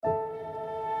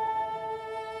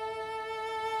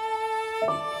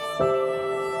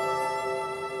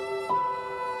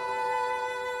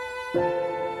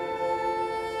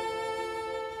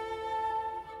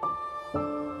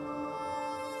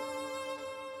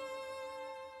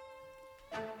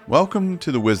Welcome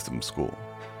to the Wisdom School,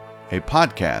 a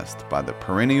podcast by the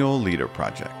Perennial Leader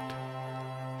Project.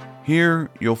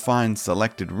 Here you'll find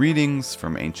selected readings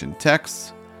from ancient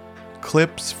texts,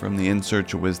 clips from the In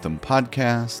Search of Wisdom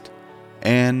podcast,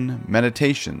 and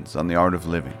meditations on the art of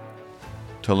living.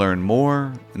 To learn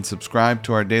more and subscribe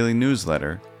to our daily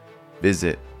newsletter,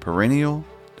 visit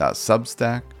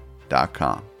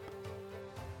perennial.substack.com.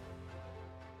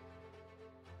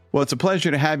 Well, it's a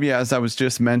pleasure to have you. As I was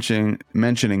just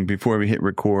mentioning before we hit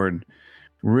record,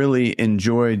 really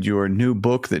enjoyed your new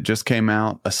book that just came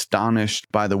out, Astonished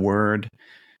by the Word.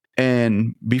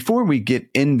 And before we get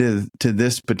into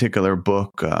this particular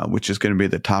book, which is going to be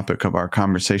the topic of our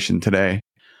conversation today,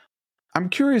 I'm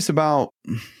curious about,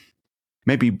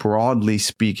 maybe broadly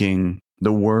speaking,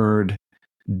 the word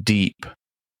deep,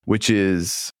 which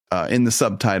is in the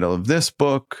subtitle of this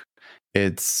book.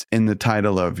 It's in the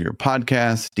title of your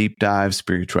podcast, Deep Dive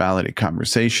Spirituality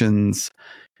Conversations,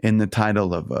 in the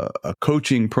title of a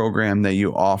coaching program that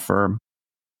you offer.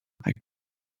 Like,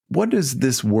 what does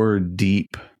this word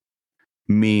deep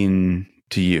mean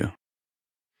to you?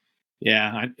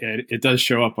 Yeah, it does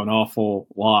show up an awful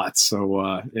lot. So,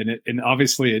 and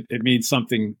obviously it means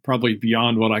something probably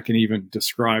beyond what I can even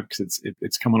describe, because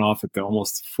it's coming off at the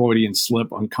almost Freudian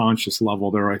slip unconscious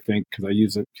level there, I think, because I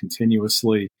use it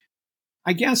continuously.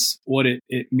 I guess what it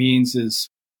means is,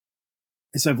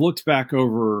 as I've looked back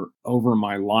over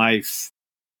my life,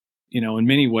 in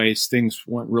many ways things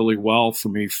went really well for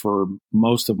me for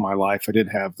most of my life. I did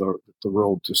have the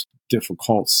real just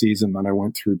difficult season that I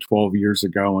went through 12 years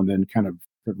ago, and then kind of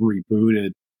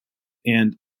rebooted.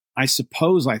 And I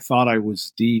suppose I thought I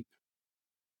was deep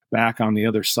back on the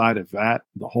other side of that,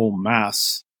 the whole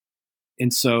mess.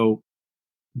 And so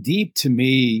deep to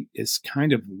me is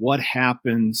kind of what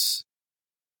happens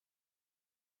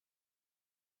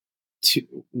to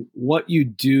what you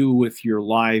do with your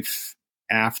life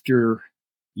after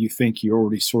you think you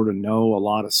already sort of know a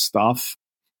lot of stuff,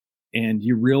 and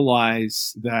you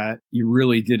realize that you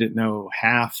really didn't know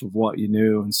half of what you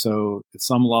knew. And so at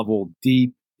some level,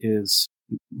 deep is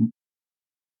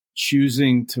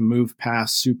choosing to move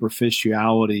past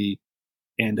superficiality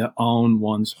and to own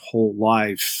one's whole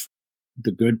life,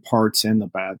 the good parts and the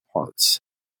bad parts.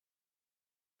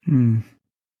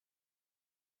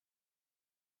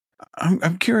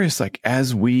 I'm curious, like,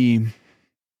 as we,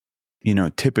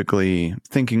 typically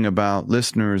thinking about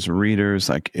listeners, readers,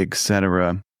 like,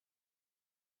 etc.,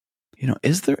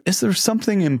 is there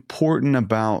something important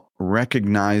about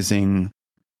recognizing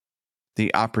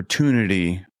the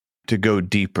opportunity to go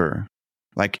deeper?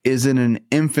 Like, is it an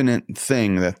infinite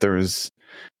thing that there's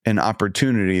an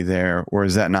opportunity there, or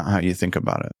is that not how you think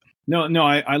about it? No,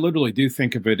 I literally do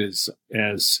think of it as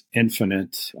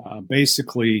infinite.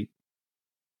 Basically,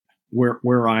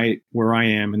 where I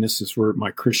am, and this is where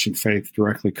my Christian faith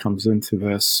directly comes into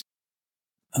this.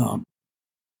 The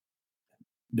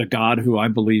God who I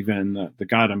believe in, the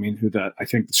God, who that I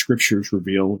think the scriptures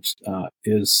reveal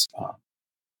is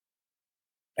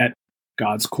at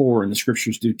God's core, and the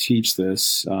scriptures do teach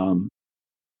this,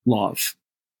 love.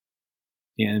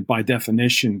 And by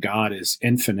definition, God is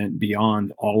infinite,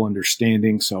 beyond all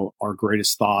understanding. So our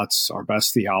greatest thoughts, our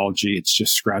best theology, it's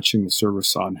just scratching the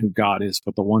surface on who God is.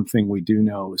 But the one thing we do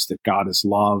know is that God is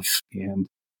love. And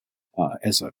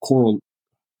as a correlation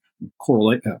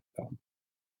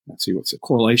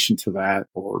to that,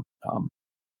 or an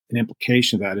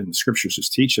implication of that in the scriptures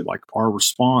just teach it, like our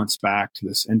response back to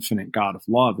this infinite God of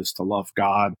love is to love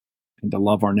God and to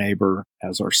love our neighbor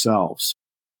as ourselves.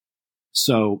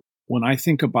 So when I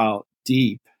think about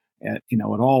deep, at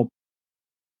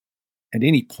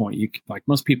any point, like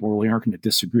most people really aren't going to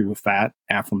disagree with that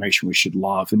affirmation. We should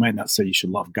love. They might not say you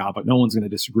should love God, but no one's going to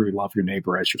disagree. Love your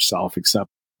neighbor as yourself, except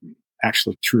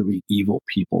actually truly evil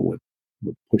people would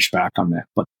push back on that.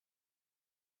 But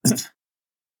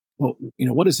well,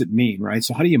 what does it mean, right?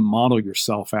 So how do you model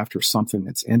yourself after something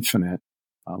that's infinite?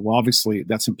 Well, obviously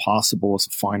that's impossible as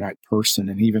a finite person,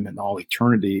 and even in all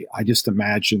eternity. I just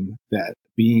imagine that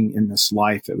being in this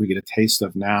life that we get a taste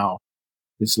of now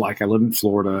is like, I live in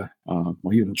Florida. Well,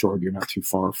 even in Georgia, you're not too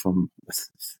far from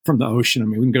the ocean.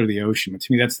 We can go to the ocean, but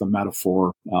to me, that's the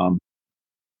metaphor.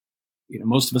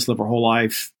 Most of us live our whole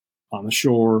life on the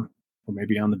shore or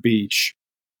maybe on the beach,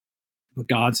 but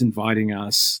God's inviting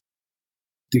us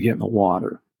to get in the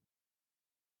water.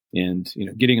 And,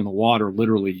 getting in the water,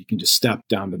 literally, you can just step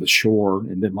down to the shore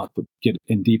and then get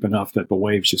in deep enough that the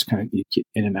waves just kind of get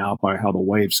in and out by how the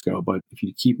waves go. But if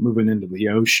you keep moving into the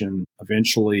ocean,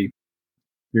 eventually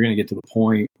you're going to get to the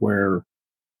point where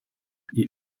you're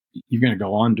going to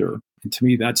go under. And to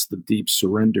me, that's the deep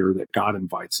surrender that God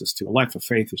invites us to. A life of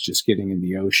faith is just getting in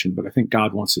the ocean, but I think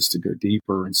God wants us to go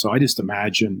deeper. And so I just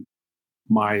imagine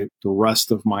the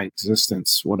rest of my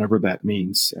existence, whatever that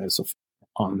means,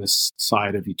 on this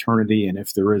side of eternity. And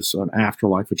if there is an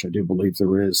afterlife, which I do believe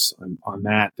there is, on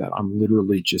that I'm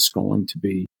literally just going to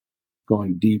be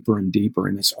going deeper and deeper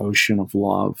in this ocean of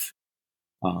love.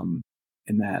 And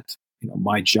that,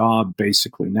 my job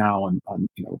basically now, and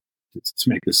to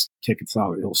make this take its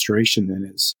out illustration,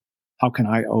 then, is how can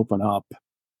I open up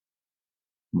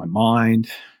my mind,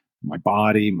 my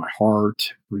body, my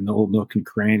heart, no nook and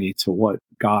cranny to what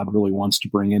God really wants to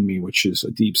bring in me, which is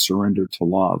a deep surrender to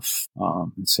love.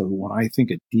 And so when I think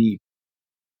of deep,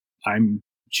 I'm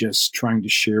just trying to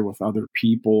share with other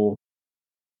people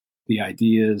the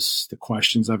ideas, the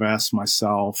questions I've asked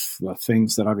myself, the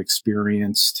things that I've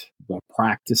experienced, the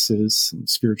practices and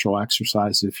spiritual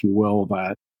exercise, if you will,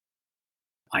 that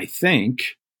I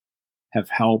think have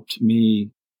helped me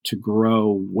to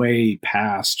grow way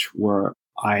past where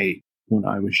when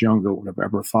I was younger, would have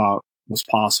ever thought was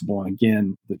possible. And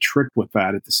again, the trick with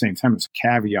that at the same time is a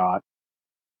caveat.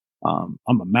 I'm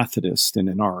a Methodist, and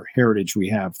in our heritage, we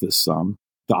have this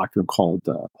doctrine called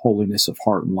holiness of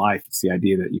heart and life. It's the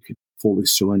idea that you could fully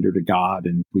surrender to God,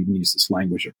 and we can use this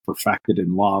language of perfected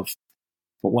in love.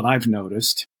 But what I've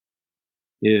noticed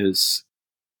is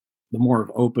the more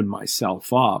I've opened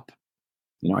myself up,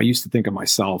 I used to think of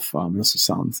myself, this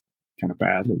sounds kind of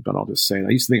badly, but I'll just say it. I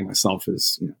used to think of myself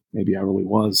as, maybe I really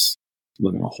was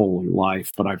living a holy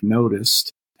life, but I've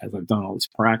noticed as I've done all these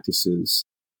practices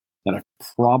that I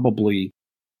probably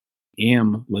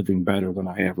am living better than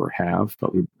I ever have,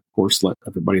 but we, of course, let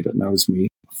everybody that knows me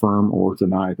affirm or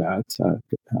deny that.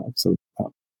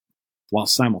 While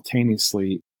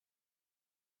simultaneously,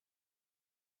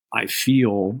 I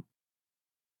feel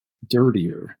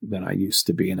dirtier than I used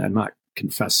to be, and I'm not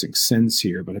confessing sins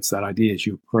here, but it's that idea as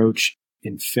you approach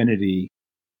infinity,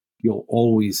 you'll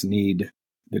always need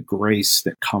the grace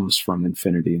that comes from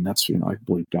infinity. And that's, I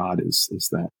believe God is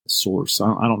that source.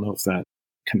 I don't know if that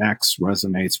connects,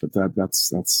 resonates, but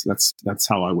that's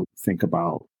how I would think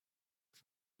about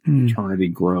eternity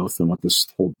growth and what this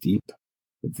whole deep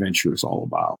adventure is all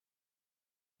about.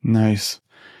 Nice.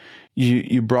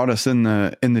 You brought us in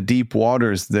the deep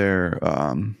waters there.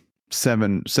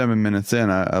 7 minutes in.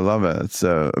 I love it. It's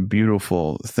a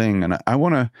beautiful thing. And I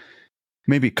want to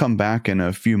maybe come back in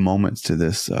a few moments to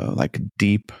this, like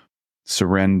deep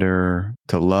surrender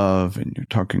to love. And you're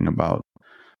talking about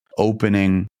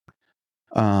opening.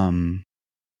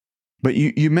 But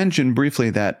you mentioned briefly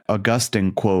that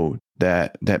Augustine quote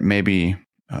that maybe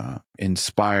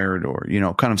inspired or,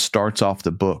 kind of starts off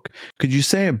the book. Could you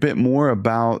say a bit more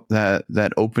about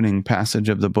that opening passage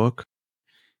of the book?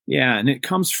 Yeah, and it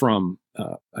comes from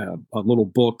a little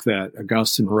book that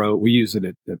Augustine wrote. We use it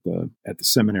at the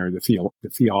seminary. The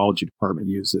theology department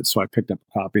uses it, so I picked up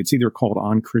a copy. It's either called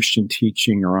On Christian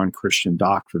Teaching or On Christian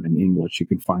Doctrine in English. You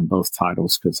can find both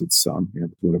titles because it's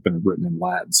it would have been written in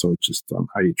Latin, so it's just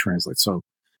how you translate. So,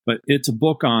 but it's a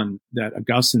book on that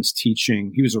Augustine's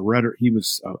teaching. He was he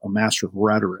was a master of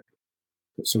rhetoric,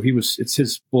 so it's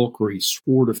his book where he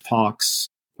sort of talks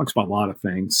about a lot of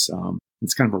things.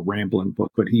 It's kind of a rambling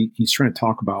book, but he's trying to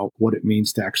talk about what it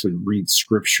means to actually read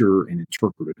scripture and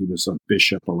interpret it. He was a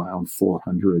bishop around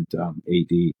 400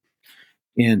 AD.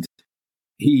 And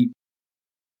he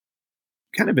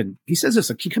says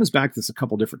this, he comes back to this a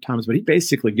couple different times, but he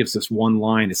basically gives this one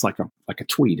line. It's like a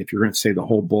tweet, if you're going to say the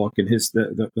whole book. And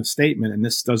the statement, and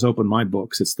this does open my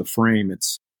books, it's the frame.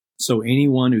 It's, so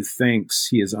anyone who thinks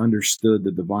he has understood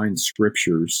the divine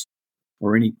scriptures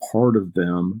or any part of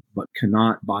them, but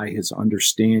cannot by his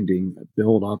understanding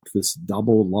build up this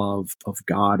double love of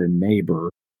God and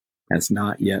neighbor, has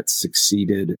not yet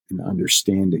succeeded in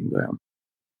understanding them.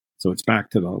 So it's back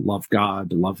to the love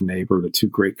God, the love neighbor, the two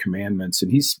great commandments.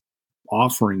 And he's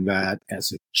offering that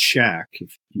as a check.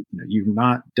 If you're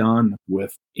not done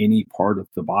with any part of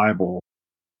the Bible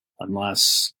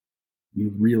unless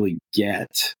you really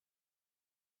get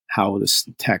how this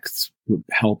text would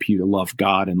help you to love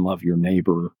God and love your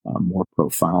neighbor more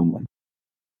profoundly.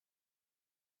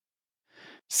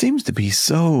 Seems to be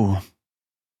so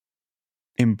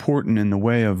important in the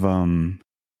way of,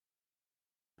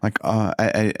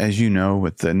 as you know,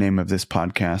 with the name of this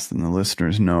podcast and the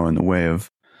listeners know, in the way of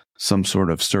some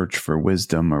sort of search for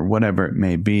wisdom or whatever it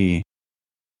may be,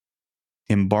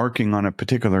 embarking on a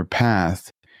particular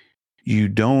path, you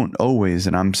don't always,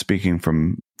 and I'm speaking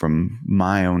from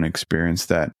my own experience,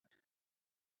 that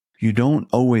you don't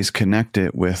always connect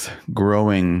it with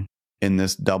growing in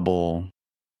this double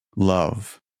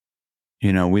love.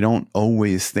 We don't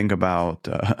always think about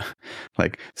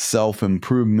like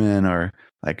self-improvement or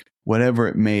like whatever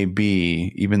it may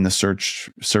be, even the search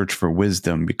for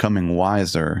wisdom, becoming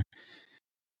wiser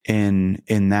in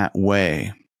that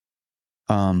way.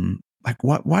 Like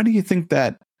why do you think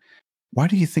that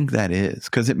is?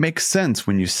 Because it makes sense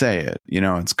when you say it.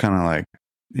 It's kind of like,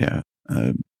 yeah,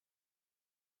 I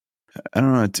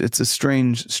don't know. It's a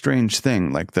strange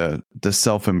thing, like the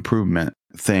self-improvement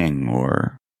thing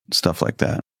or stuff like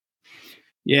that.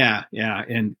 Yeah.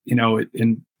 And,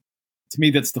 and to me,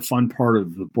 that's the fun part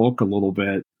of the book a little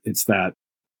bit. It's that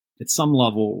at some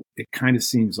level, it kind of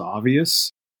seems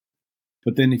obvious.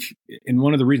 But then and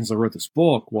one of the reasons I wrote this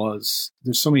book was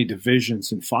there's so many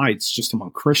divisions and fights just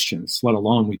among Christians, let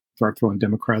alone we start throwing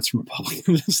Democrats and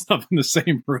Republicans and stuff in the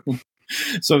same room.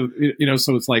 So,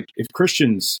 so it's like if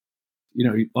Christians,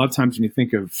 a lot of times when you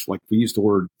think of, like, we use the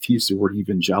word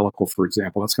evangelical, for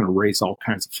example, that's going to raise all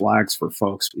kinds of flags for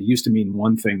folks. It used to mean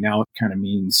one thing. Now it kind of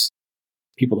means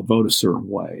people to vote a certain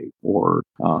way, or,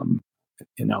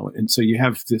 and so you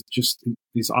have just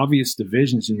these obvious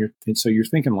divisions, and so you're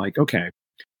thinking like, okay,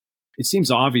 it seems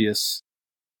obvious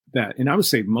that, and I would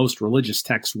say most religious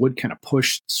texts would kind of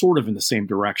push sort of in the same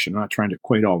direction. I'm not trying to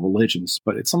equate all religions,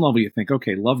 but at some level you think,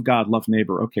 okay, love God, love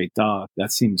neighbor. Okay, duh,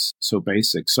 that seems so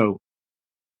basic. So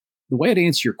the way I'd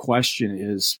answer your question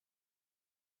is,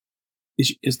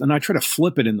 and I try to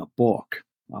flip it in the book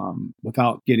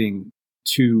without getting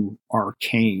too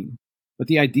arcane. But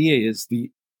the idea is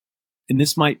and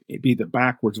this might be the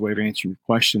backwards way of answering your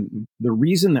question. The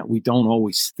reason that we don't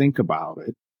always think about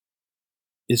it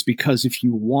is because if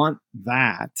you want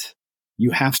that,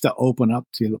 you have to open up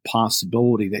to the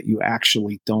possibility that you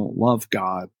actually don't love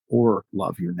God or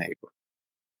love your neighbor.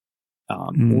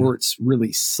 Or it's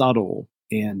really subtle,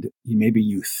 and maybe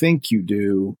you think you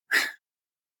do,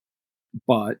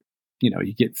 but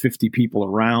you get 50 people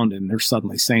around and they're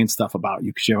suddenly saying stuff about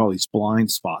you because you have all these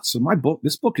blind spots. So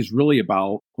this book is really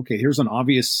about, okay, here's an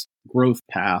obvious growth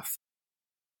path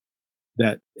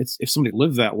that if somebody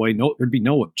lived that way, there'd be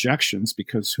no objections,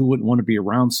 because who wouldn't want to be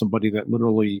around somebody that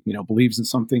literally, believes in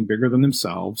something bigger than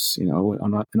themselves?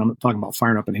 I'm not talking about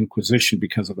firing up an inquisition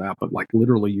because of that, but like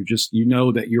literally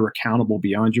that you're accountable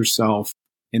beyond yourself,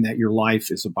 and that your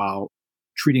life is about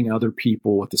treating other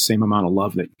people with the same amount of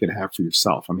love that you could have for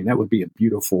yourself. I mean, that would be a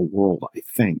beautiful world, I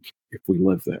think, if we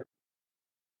lived there.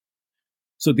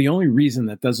 So the only reason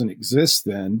that doesn't exist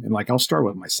then, and like I'll start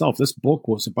with myself, this book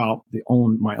was about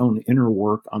my own inner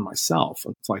work on myself.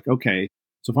 It's like, okay,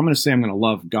 so if I'm going to say I'm going to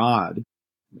love God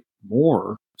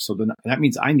more, so then that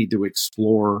means I need to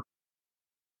explore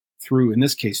through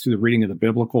the reading of the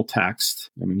biblical text.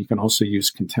 I mean, you can also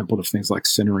use contemplative things like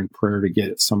centering prayer to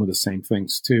get at some of the same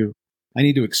things too. I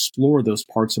need to explore those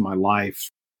parts of my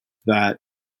life that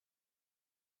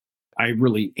I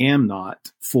really am not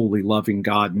fully loving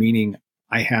God, meaning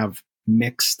I have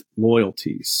mixed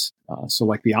loyalties. So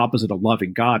like the opposite of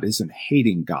loving God isn't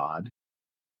hating God.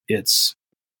 It's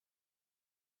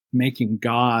making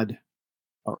God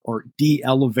or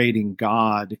de-elevating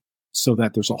God so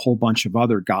that there's a whole bunch of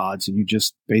other gods, and you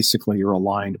just basically are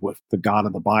aligned with the God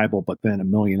of the Bible, but then a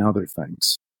million other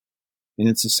things. And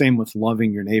it's the same with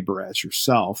loving your neighbor as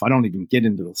yourself. I don't even get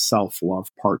into the self-love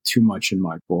part too much in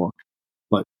my book,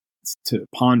 but to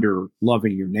ponder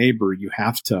loving your neighbor, you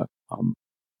have to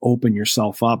open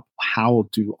yourself up. How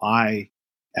do I,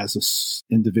 as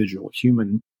an individual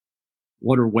human,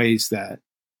 what are ways that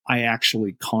I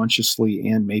actually consciously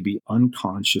and maybe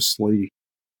unconsciously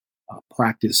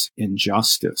practice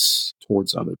injustice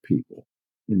towards other people?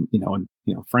 And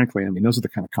frankly, I mean, those are the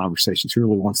kind of conversations. Who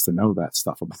really wants to know that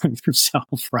stuff about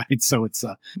yourself, right? So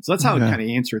so that's how I kind of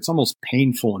answer. It's almost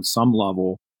painful in some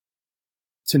level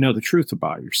to know the truth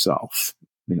about yourself.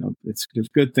 There's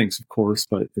good things, of course,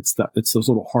 but it's those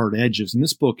little hard edges. And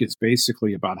this book is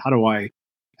basically about how do I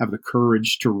have the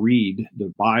courage to read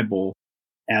the Bible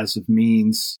as a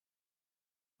means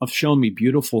of showing me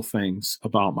beautiful things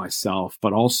about myself,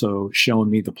 but also showing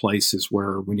me the places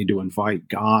where we need to invite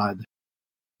God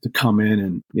to come in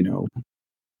and,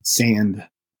 sand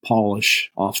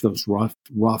polish off those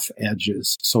rough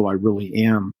edges. So I really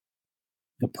am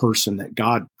the person that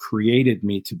God created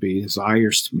me to be,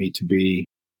 desires me to be.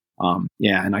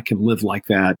 And I can live like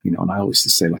that, and I always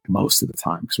just say like most of the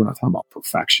time, because we're not talking about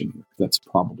perfection. That's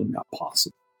probably not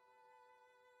possible.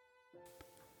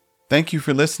 Thank you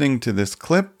for listening to this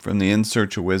clip from the In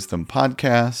Search of Wisdom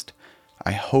podcast.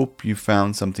 I hope you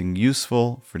found something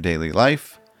useful for daily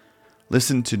life.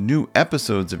 Listen to new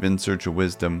episodes of In Search of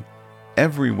Wisdom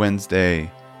every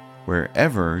Wednesday,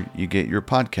 wherever you get your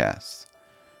podcasts.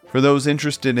 For those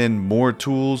interested in more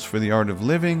tools for the art of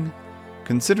living,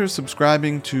 consider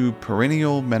subscribing to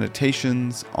Perennial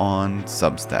Meditations on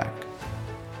Substack.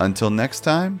 Until next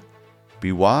time,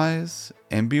 be wise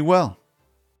and be well.